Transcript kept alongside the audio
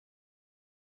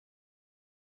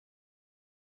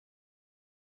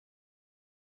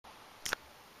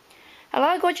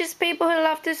Hello gorgeous people who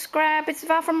love to scrap, it's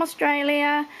Val from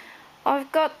Australia. I've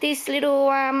got this little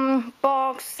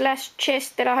box slash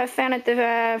chest that I have found at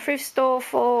the thrift store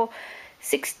for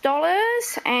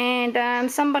 $6, and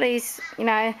somebody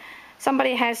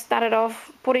has started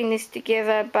off putting this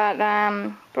together, but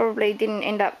probably didn't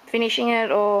end up finishing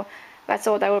it, or that's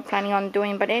all they were planning on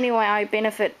doing. But anyway, I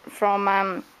benefit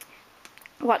from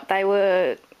what they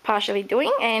were partially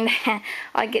doing, and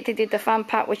I get to do the fun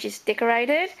part, which is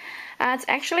decorated. It's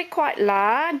actually quite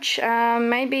large,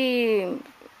 maybe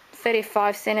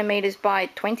 35 centimeters by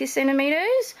 20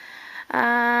 centimeters,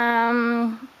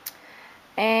 and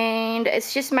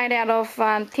it's just made out of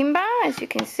timber. As you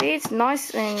can see, it's nice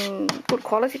and good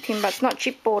quality timber. It's not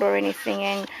chipboard or anything,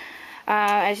 and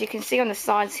as you can see on the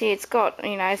sides here, it's got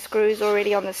screws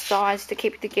already on the sides to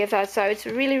keep it together, so it's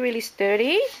really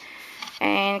sturdy.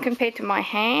 And compared to my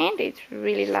hand, it's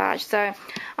really large. So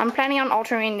I'm planning on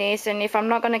altering this, and if I'm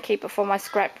not going to keep it for my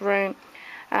scrap room,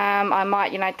 I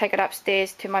might take it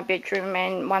upstairs to my bedroom,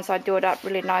 and once I do it up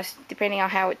really nice, depending on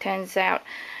how it turns out,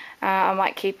 I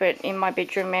might keep it in my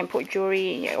bedroom and put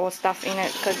jewelry or stuff in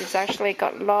it, because it's actually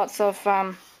got lots of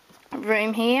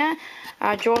room here.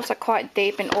 Drawers are quite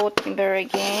deep and all timber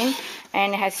again,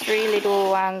 and it has 3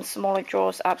 little smaller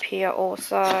drawers up here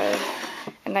also,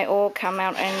 and they all come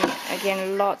out, and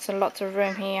again lots and lots of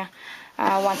room here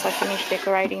once I finish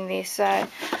decorating this. So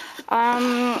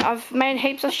I've made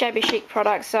heaps of shabby chic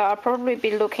products, so I'll probably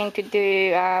be looking to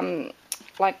do a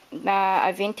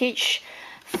vintage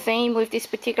theme with this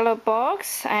particular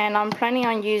box, and I'm planning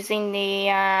on using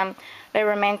the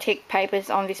romantique papers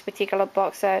on this particular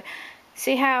box. So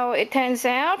see how it turns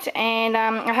out. And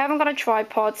I haven't got a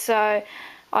tripod, so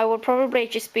I will probably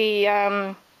just be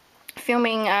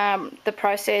filming the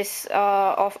process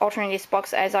of altering this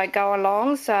box as I go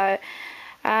along. So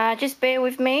just bear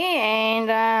with me, and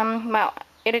my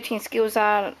editing skills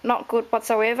are not good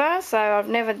whatsoever, so I've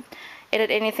never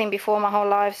edited anything before my whole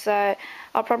life, so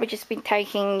I'll probably just be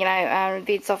taking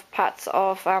vids of parts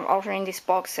of altering this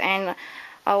box, and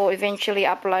I will eventually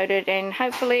upload it, and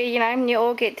hopefully you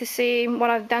all get to see what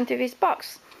I've done to this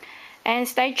box. And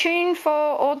stay tuned for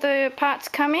all the parts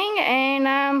coming,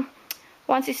 and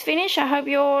once it's finished, I hope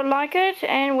you all like it,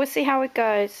 and we'll see how it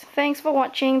goes. Thanks for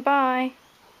watching. Bye.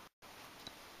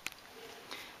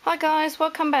 Hi guys,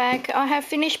 welcome back. I have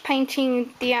finished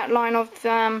painting the outline of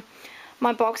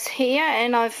my box here,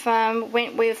 and I've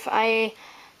went with a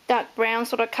dark brown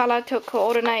sort of colour to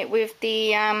coordinate with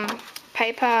the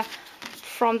paper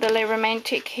from the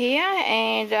romantique here.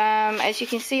 And as you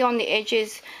can see on the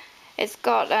edges, it's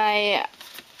got a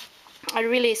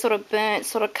really sort of burnt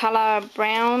sort of colour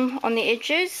brown on the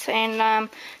edges, and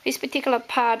this particular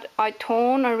part I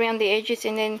torn around the edges,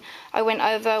 and then I went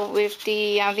over with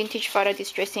the vintage photo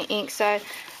distressing ink. So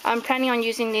I'm planning on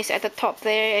using this at the top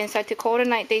there, and so to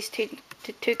coordinate these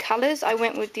two colours, I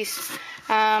went with this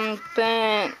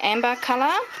burnt amber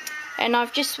colour, and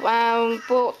I've just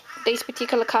bought these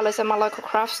particular colours at my local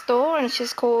craft store, and it's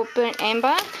just called burnt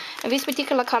amber, and this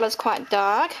particular colour is quite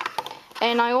dark.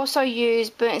 And I also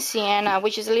use burnt sienna,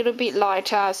 which is a little bit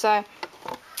lighter. So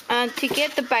to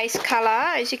get the base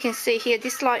colour, as you can see here,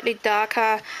 this slightly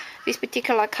darker, this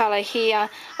particular colour here,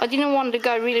 I didn't want to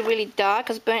go really dark,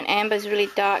 because burnt amber is really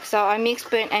dark, so I mixed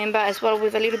burnt amber as well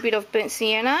with a little bit of burnt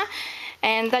sienna,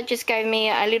 and that just gave me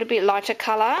a little bit lighter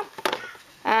colour,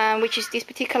 which is this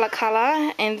particular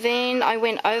colour. And then I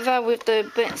went over with the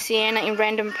burnt sienna in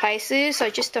random places, so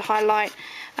just to highlight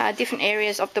different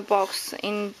areas of the box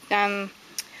in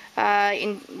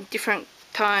different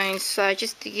tones, so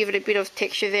just to give it a bit of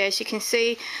texture there. As you can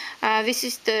see, this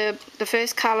is the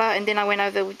first colour, and then I went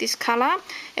over with this colour,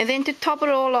 and then to top it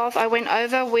all off, I went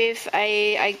over with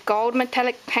a gold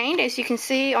metallic paint, as you can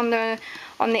see on the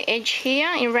edge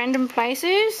here in random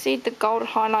places. See the gold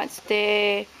highlights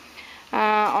there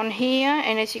on here,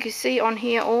 and as you can see on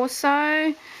here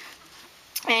also,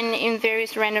 and in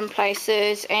various random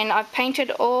places. And I've painted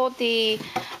all the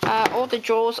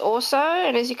drawers also,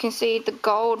 and as you can see, the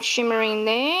gold shimmering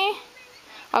there.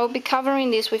 I will be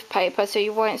covering this with paper, so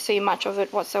you won't see much of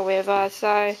it whatsoever.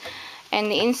 So,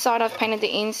 and the inside, I've painted the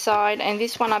inside, and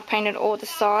this one I painted all the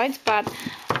sides, but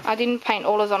I didn't paint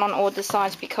all of them on all the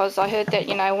sides, because I heard that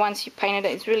once you painted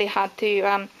it, it's really hard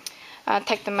to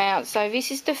take them out. So this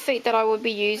is the feet that I will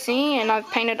be using, and I've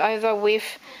painted over with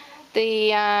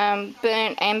the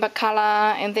burnt amber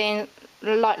colour, and then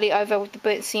lightly over with the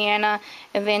burnt sienna,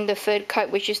 and then the third coat,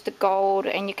 which is the gold,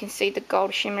 and you can see the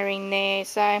gold shimmering there.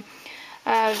 So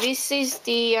this is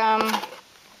the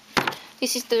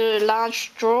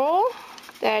large drawer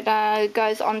that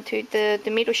goes onto the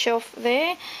middle shelf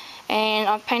there, and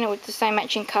I've painted with the same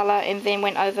matching colour and then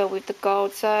went over with the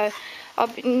gold. So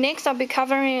next I'll be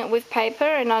covering it with paper,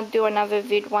 and I'll do another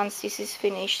vid once this is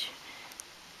finished.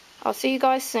 I'll see you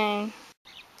guys soon.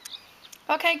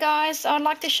 Okay guys, I'd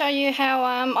like to show you how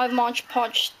I've Mod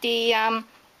Podged the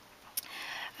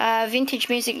vintage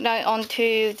music note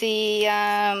onto the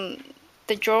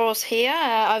drawers here.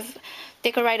 I've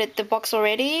decorated the box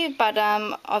already, but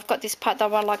I've got this part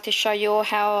that I'd like to show you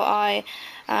how I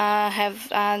have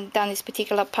done this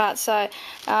particular part. So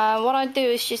what I do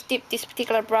is just dip this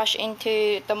particular brush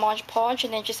into the Mod Podge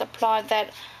and then just apply that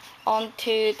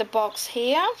onto the box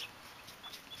here.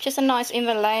 Just a nice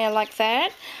even layer like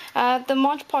that. The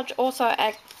Mod Podge also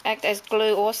act as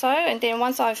glue also, and then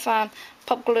once I've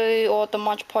pop glue or the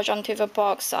Mod Podge onto the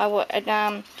box, I will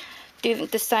do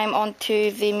the same onto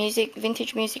the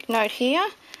vintage music note here.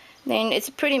 Then it's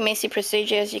a pretty messy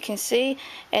procedure, as you can see,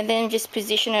 and then just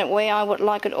position it where I would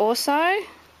like it also,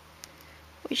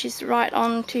 which is right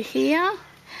onto here.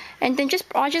 And then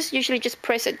I just usually just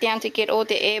press it down to get all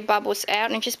the air bubbles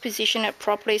out, and just position it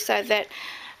properly so that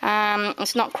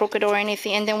it's not crooked or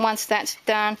anything. And then once that's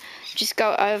done, just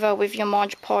go over with your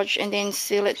Mod Podge and then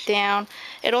seal it down.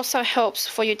 It also helps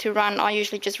for you to run, I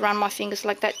usually just run my fingers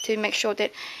like that to make sure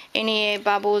that any air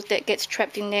bubbles that gets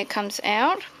trapped in there comes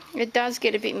out. It does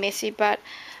get a bit messy, but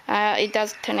it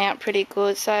does turn out pretty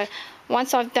good. So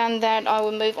once I've done that, I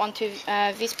will move on to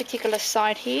this particular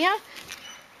side here.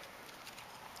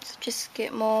 So just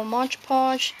get more Mod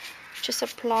Podge, just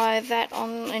apply that on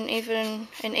an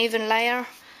even layer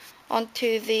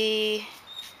onto the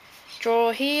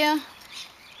drawer here,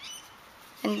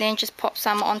 and then just pop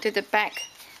some onto the back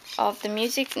of the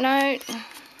music note,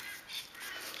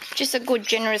 just a good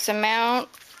generous amount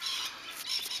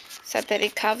so that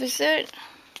it covers it,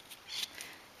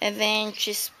 and then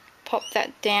just pop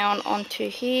that down onto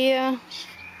here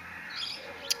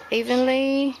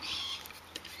evenly.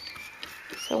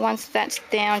 So once that's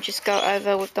down, just go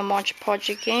over with the Mod Podge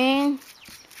again.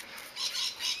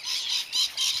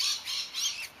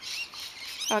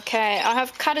 Okay, I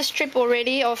have cut a strip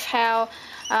already of how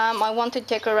I want to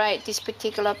decorate this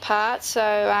particular part. So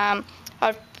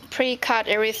I've pre-cut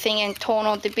everything and torn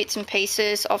all the bits and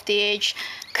pieces off the edge,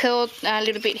 curled a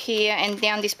little bit here and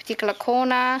down this particular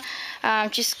corner.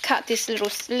 Just cut this little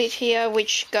slit here,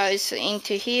 which goes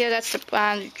into here. That's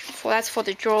for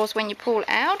the drawers when you pull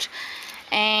out.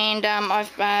 And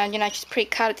I've just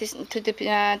pre-cut this to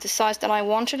the size that I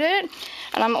wanted it.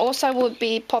 And I'm also would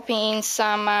be popping in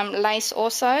some lace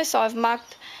also. So I've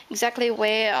marked exactly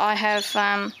where I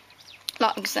have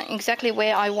exactly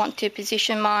where I want to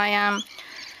position my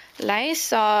lace.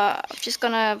 So I'm just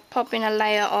gonna pop in a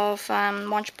layer of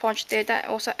Mod Podge there. That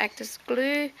also acts as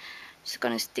glue. Just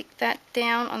gonna stick that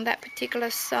down on that particular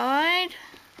side,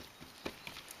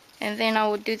 and then I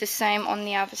will do the same on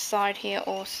the other side here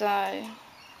also.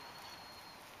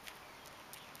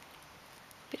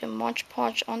 Bit of Mod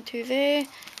Podge onto there,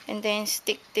 and then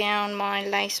stick down my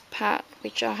lace part,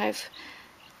 which I have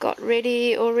got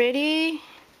ready already,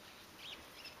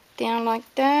 down like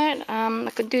that.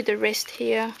 I could do the rest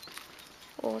here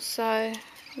also,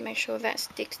 make sure that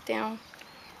sticks down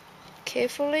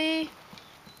carefully.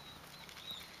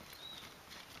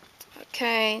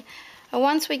 Okay, and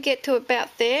once we get to about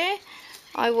there,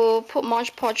 I will put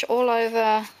Mod Podge all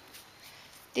over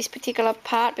this particular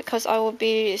part, because I will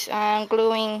be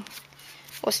gluing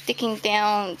or sticking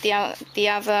down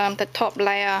the top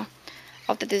layer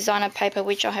of the designer paper,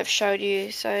 which I have showed you.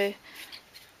 So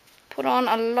put on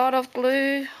a lot of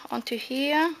glue onto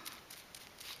here.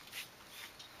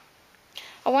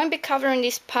 I won't be covering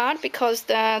this part because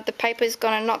the paper is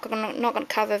not gonna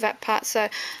cover that part. So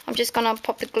I'm just gonna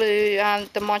pop the glue,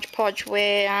 the Mod Podge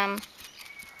where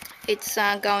it's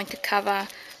going to cover,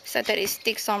 so that it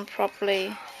sticks on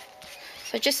properly.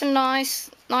 So just a nice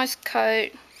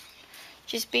coat.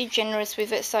 Just be generous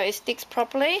with it so it sticks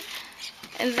properly.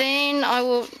 And then I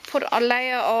will put a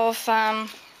layer of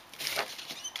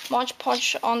Mod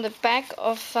Podge on the back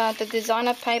of the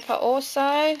designer paper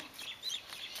also,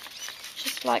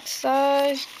 just like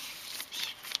so.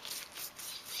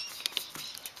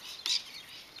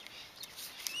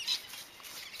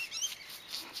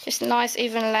 Just a nice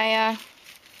even layer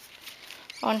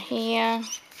on here.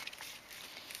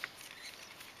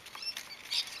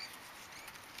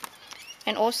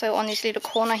 And also on this little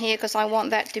corner here, because I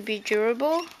want that to be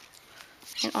durable.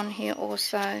 And on here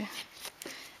also. And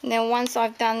then once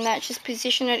I've done that, just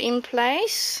position it in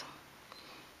place,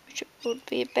 which would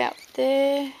be about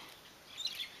there.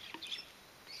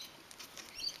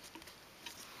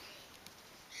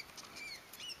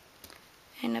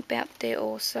 And about there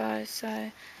also.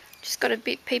 So just got a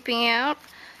bit peeping out.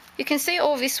 You can see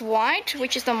all this white,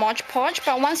 which is the Mod Podge,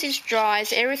 but once it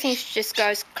dries, everything just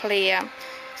goes clear.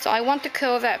 So I want to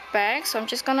curl that back, so I'm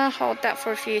just going to hold that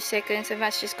for a few seconds, and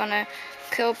that's just going to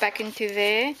curl back into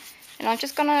there. And I'm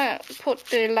just going to put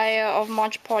the layer of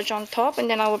Mod Podge on top, and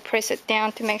then I will press it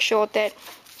down to make sure that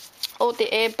all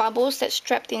the air bubbles that's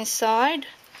trapped inside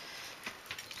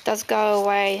does go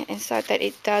away, and so that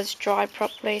it does dry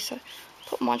properly. So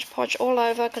put Mod Podge all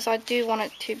over because I do want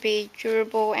it to be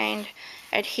durable and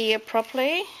adhere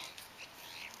properly.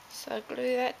 So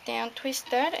glue that down, twist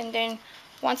that, and then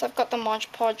once I've got the Mod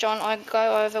Podge on, I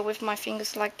go over with my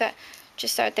fingers like that,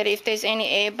 just so that if there's any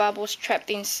air bubbles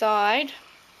trapped inside,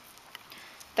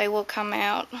 they will come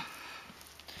out.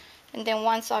 And then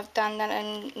once I've done that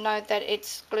and know that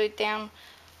it's glued down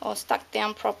or stuck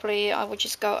down properly, I will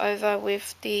just go over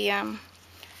with the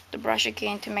brush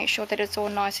again to make sure that it's all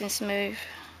nice and smooth.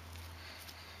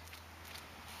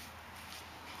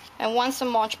 And once the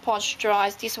Mod Podge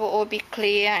dries, this will all be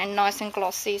clear and nice and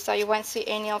glossy, so you won't see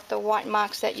any of the white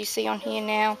marks that you see on here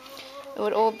now. It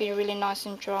would all be really nice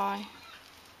and dry.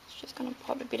 Just going to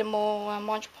pop a bit more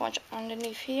Mod Podge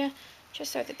underneath here,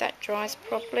 just so that that dries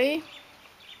properly.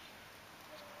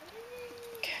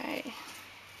 Okay,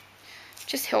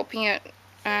 just helping it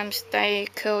stay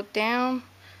curled down,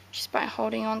 just by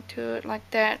holding on to it like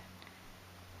that.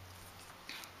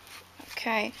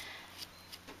 Okay,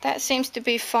 that seems to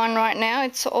be fine right now.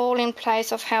 It's all in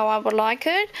place of how I would like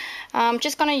it. I'm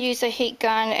just going to use a heat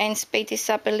gun and speed this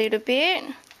up a little bit.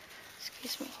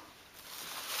 Excuse me.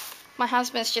 My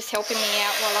husband's just helping me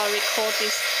out while I record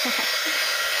this.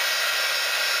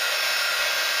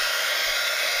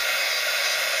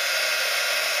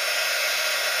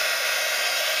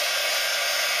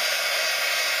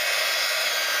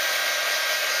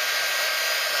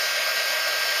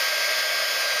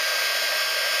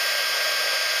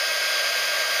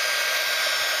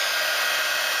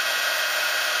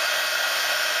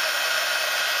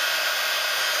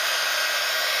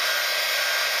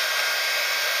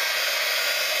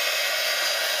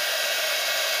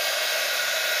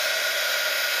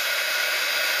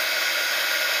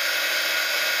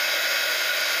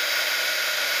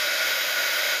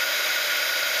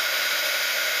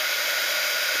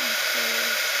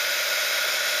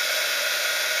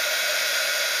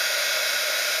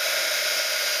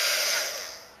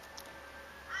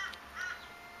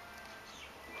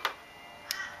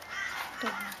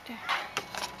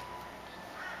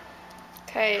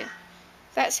 Okay,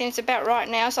 that seems about right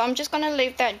now, so I'm just going to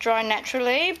leave that dry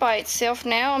naturally by itself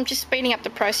now. I'm just speeding up the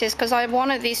process because I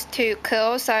wanted this to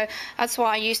curl, so that's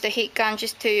why I used the heat gun,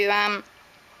 just to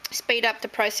speed up the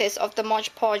process of the Mod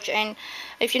Podge. And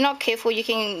if you're not careful, you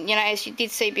can, you know, as you did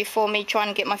see before me trying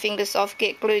to get my fingers off,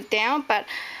 get glued down, but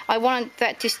I wanted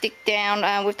that to stick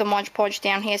down with the Mod Podge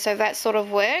down here, so that sort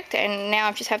of worked. And now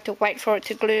I just have to wait for it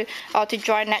to glue or to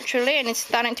dry naturally, and it's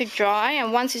starting to dry,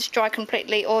 and once it's dry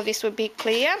completely, all this will be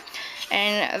clear,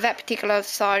 and that particular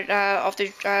side of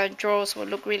the drawers will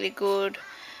look really good.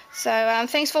 So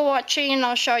thanks for watching, and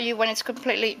I'll show you when it's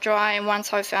completely dry and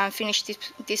once I've finished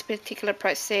this particular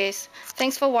process.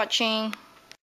 Thanks for watching.